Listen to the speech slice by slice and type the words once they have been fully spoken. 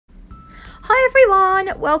Hi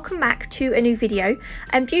everyone, welcome back to a new video.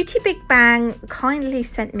 Beauty Big Bang kindly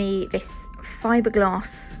sent me this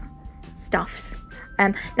fiberglass stuffs.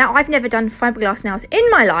 Now I've never done fiberglass nails in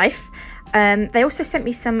my life. They also sent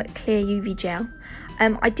me some clear UV gel.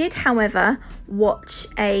 I did, however, watch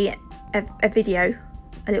a video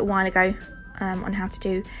a little while ago on how to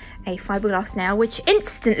do a fiberglass nail, which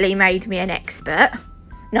instantly made me an expert.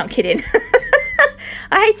 Not kidding.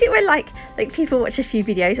 I hate it when like people watch a few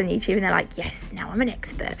videos on YouTube and they're like, yes, now I'm an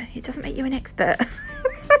expert. It doesn't make you an expert.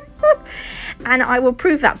 And I will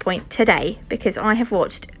prove that point today because I have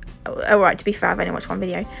watched, alright, to be fair, I've only watched one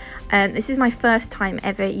video. This is my first time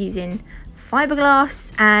ever using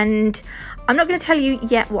fiberglass, and I'm not going to tell you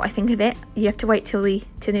yet what I think of it. You have to wait till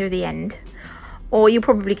near the end, or you'll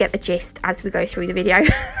probably get the gist as we go through the video.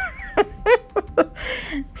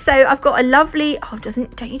 So I've got a lovely,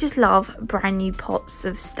 don't you just love brand new pots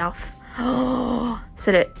of stuff? Oh,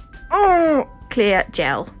 so look, clear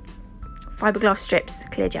gel, fiberglass strips,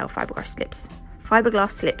 clear gel, fiberglass slips.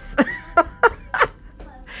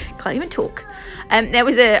 Can't even talk. I'm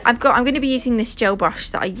going to be using this gel brush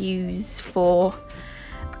that I use for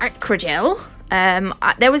acrygel.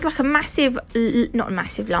 There was like a massive, not a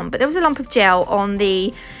massive lump, but there was a lump of gel on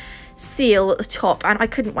the seal at the top and I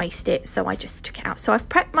couldn't waste it, so I just took it out. So I've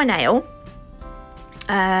prepped my nail,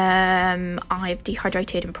 I've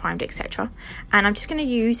dehydrated and primed, etc., and I'm just going to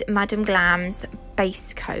use Madam Glam's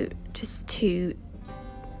base coat just to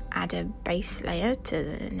add a base layer to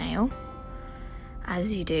the nail,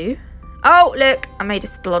 as you do. Oh look, I made a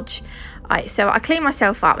splodge. Alright, so I cleaned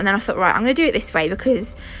myself up and then I thought, right, I'm going to do it this way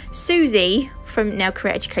because Susie from Nail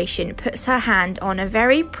Career Education puts her hand on a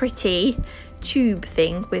very pretty tube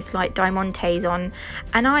thing with like diamantes on,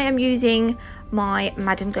 and I am using my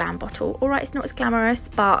Madam Glam bottle. Alright, it's not as glamorous,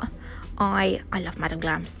 but I love Madam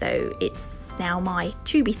Glam, so it's now my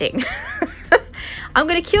tubey thing. I'm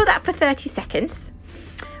going to cure that for 30 seconds.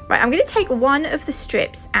 Right, I'm going to take one of the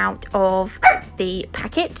strips out of the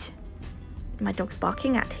packet. My dog's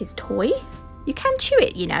barking at his toy. You can chew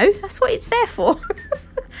it, you know, that's what it's there for.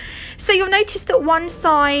 So you'll notice that one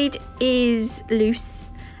side is loose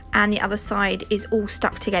and the other side is all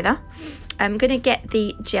stuck together. I'm going to get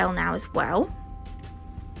the gel now as well.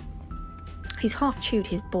 He's half chewed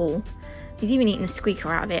his ball. He's even eaten the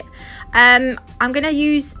squeaker out of it. I'm going to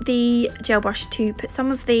use the gel brush to put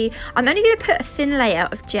some of the... I'm only going to put a thin layer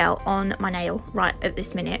of gel on my nail right at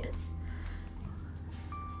this minute.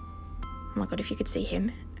 Oh my god, if you could see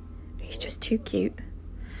him. He's just too cute.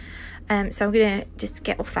 So I'm going to just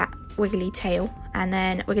get off that wiggly tail and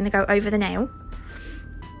then we're going to go over the nail.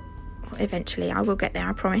 Eventually I will get there,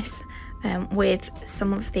 I promise, with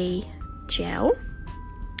some of the gel.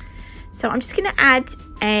 So I'm just going to add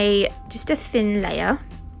just a thin layer.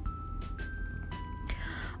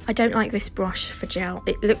 I don't like this brush for gel.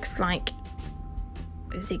 It looks like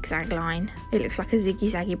a zigzag line. It looks like a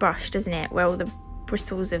ziggy-zaggy brush, doesn't it? Where all the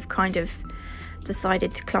bristles have kind of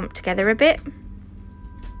decided to clump together a bit.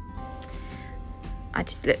 I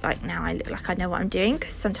just look like I know what I'm doing,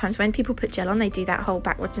 because sometimes when people put gel on they do that whole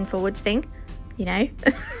backwards and forwards thing, you know.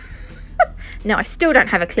 No, I still don't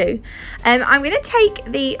have a clue. I'm going to take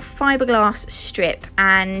the fiberglass strip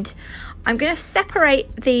and I'm going to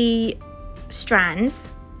separate the strands,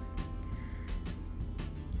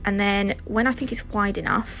 and then when I think it's wide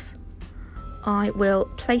enough I will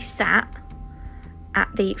place that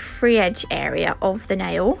at the free edge area of the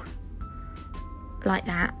nail like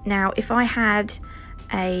that. Now if I had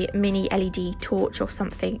a mini LED torch or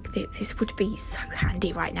something, this would be so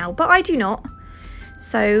handy right now, but I do not,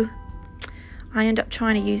 so I end up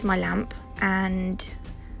trying to use my lamp, and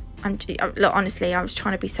look, honestly, I was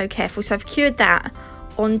trying to be so careful. So I've cured that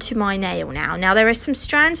onto my nail now. Now there are some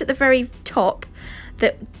strands at the very top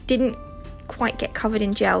that didn't quite get covered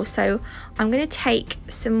in gel, so I'm going to take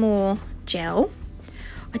some more gel.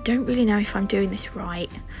 I don't really know if I'm doing this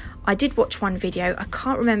right. I did watch one video, I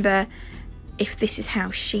can't remember if this is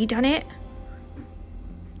how she done it.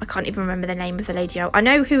 I can't even remember the name of the lady. I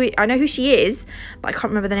know who she is, but I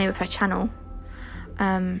can't remember the name of her channel.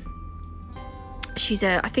 I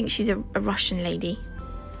think she's a Russian lady.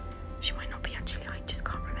 She might not be actually, I just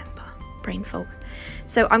can't remember. Brain fog.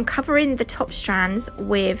 So I'm covering the top strands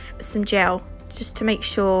with some gel just to make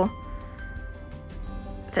sure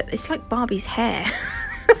that it's like Barbie's hair.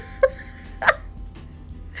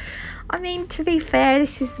 I mean, to be fair,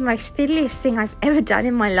 this is the most fiddliest thing I've ever done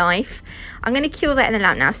in my life. I'm going to cure that in the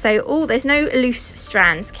lamp now. So there's no loose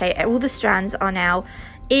strands, okay? All the strands are now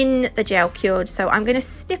in the gel cured. So I'm going to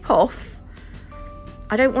snip off.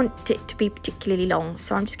 I don't want it to be particularly long.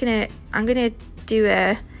 So I'm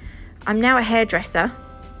now a hairdresser.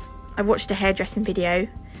 I watched a hairdressing video.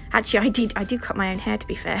 Actually, I do cut my own hair, to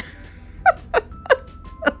be fair.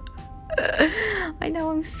 I know,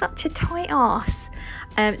 I'm such a tight ass.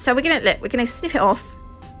 So we're gonna snip it off.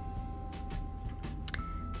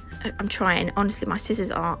 I'm trying. Honestly, my scissors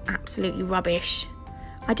are absolutely rubbish.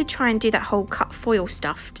 I did try and do that whole cut foil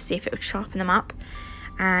stuff to see if it would sharpen them up,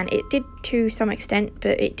 and it did to some extent,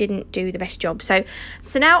 but it didn't do the best job. So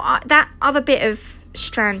now that other bit of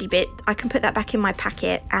strandy bit, I can put that back in my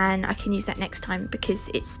packet, and I can use that next time, because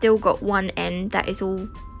it's still got one end that is all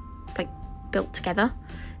like built together,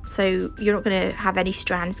 so you're not going to have any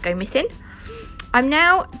strands go missing. I'm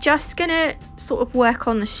now just going to sort of work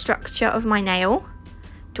on the structure of my nail.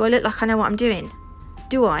 Do I look like I know what I'm doing?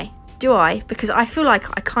 Do I? Because I feel like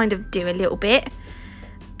I kind of do a little bit,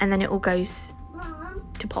 and then it all goes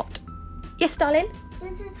to pot. Yes, darling?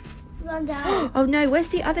 This is run down. Oh no, where's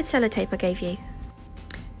the other sellotape I gave you?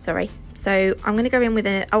 Sorry. So I'm going to go in with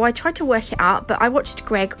I tried to work it out, but I watched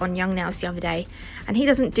Greg on Young Nails the other day, and he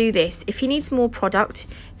doesn't do this. If he needs more product,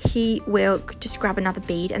 he will just grab another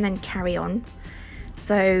bead and then carry on.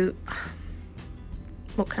 So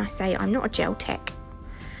what can I say? I'm not a gel tech.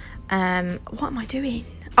 What am I doing?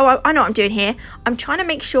 Oh, I know what I'm doing here. I'm trying to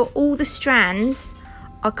make sure all the strands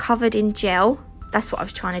are covered in gel. That's what I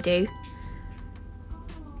was trying to do.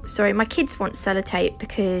 Sorry, my kids want sellotape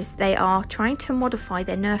because they are trying to modify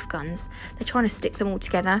their Nerf guns. They're trying to stick them all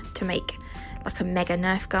together to make like a mega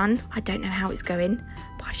Nerf gun. I don't know how it's going,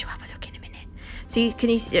 but I shall have a look in a minute. So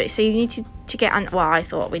you need to get well, I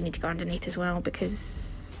thought we need to go underneath as well,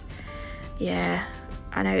 because yeah,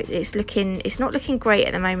 I know it's not looking great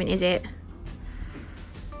at the moment, is it?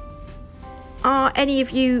 Are any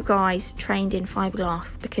of you guys trained in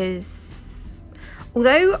fiberglass? Because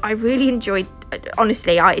although I really enjoyed,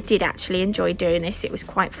 honestly, I did actually enjoy doing this. It was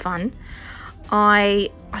quite fun.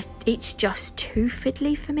 It's just too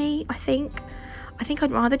fiddly for me, I think. I think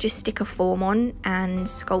I'd rather just stick a form on and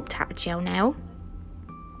sculpt out a gel nail.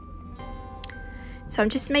 So I'm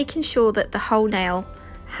just making sure that the whole nail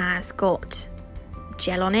has got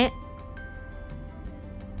gel on it.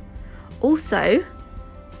 Also,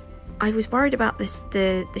 I was worried about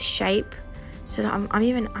the shape, so that I'm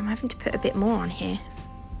having to put a bit more on here.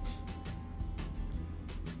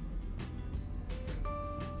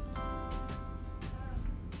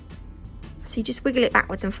 So you just wiggle it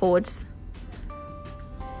backwards and forwards,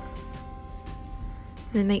 and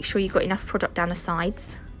then make sure you've got enough product down the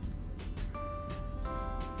sides.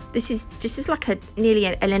 This is like nearly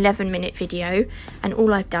an 11-minute video, and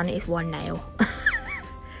all I've done is one nail.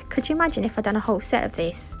 Could you imagine if I'd done a whole set of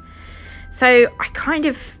this? So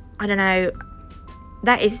I don't know,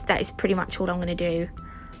 that is pretty much all I'm going to do,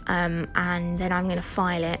 and then I'm going to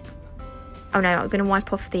file it. Oh no, I'm going to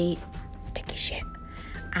wipe off the sticky shit,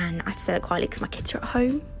 and I have to say that quietly because my kids are at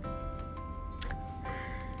home.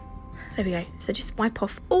 There we go. So just wipe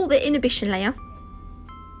off all the inhibition layer,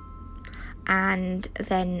 and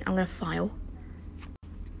then I'm going to file.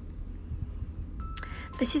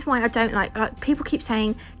 This is why I don't like people keep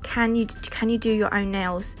saying, can you do your own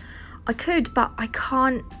nails? I could, but I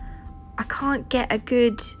can't get a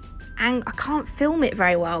good angle. I can't film it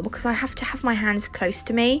very well because I have to have my hands close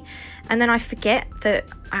to me, and then I forget that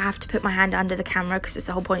I have to put my hand under the camera, because it's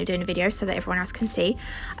the whole point of doing a video, so that everyone else can see.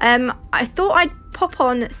 I thought I'd pop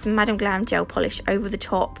on some Madam Glam gel polish over the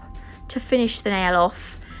top to finish the nail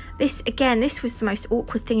off. This was the most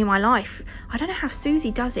awkward thing in my life. I don't know how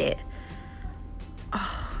Susie does it.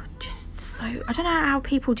 Oh, just so, I don't know how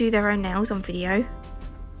people do their own nails on video.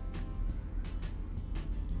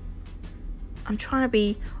 I'm trying to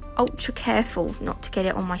be ultra careful not to get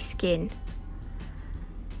it on my skin.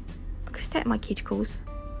 I could stay at my cuticles.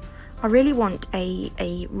 I really want a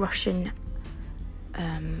Russian,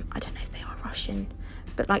 I don't know if they are Russian,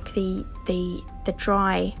 but like the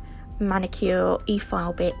dry manicure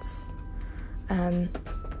e-file bits. But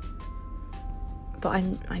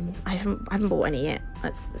I haven't bought any yet.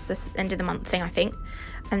 That's the end of the month thing, I think.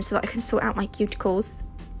 So that I can sort out my cuticles.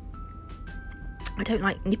 I don't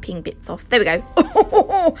like nipping bits off. There we go.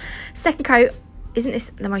 Second coat. Isn't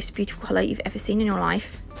this the most beautiful colour you've ever seen in your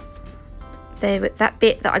life? That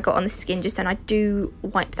bit that I got on the skin just then, I do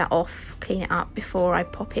wipe that off, clean it up before I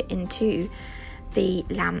pop it into the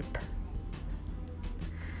lamp.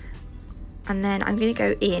 And then I'm going to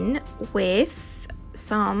go in with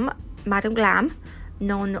some Madam Glam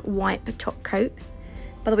non-wipe top coat.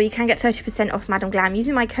 By the way, you can get 30% off Madam Glam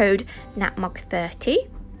using my code NATMUG30,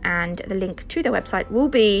 and the link to their website will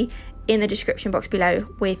be in the description box below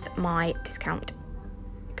with my discount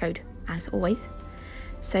code, as always.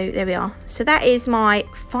 So there we are. So that is my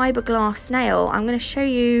fiberglass nail. I'm going to show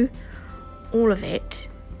you all of it.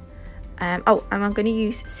 Oh, and I'm going to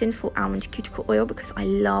use Sinful Almond Cuticle Oil because I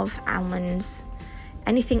love almonds.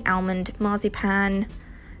 Anything almond, marzipan,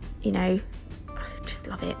 you know, I just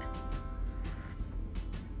love it.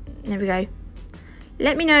 There we go.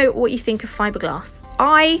 Let me know what you think of Fibreglass.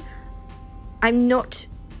 I'm not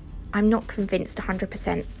convinced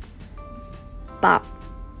 100%, but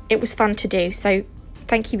it was fun to do. So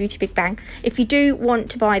thank you, Beauty Big Bang. If you do want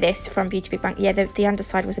to buy this from Beauty Big Bang, yeah, the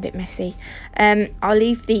underside was a bit messy. I'll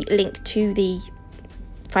leave the link to the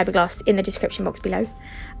Fibreglass in the description box below.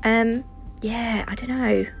 Yeah, I don't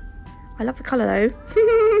know. I love the colour though.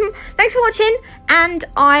 Thanks for watching, and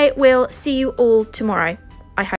I will see you all tomorrow.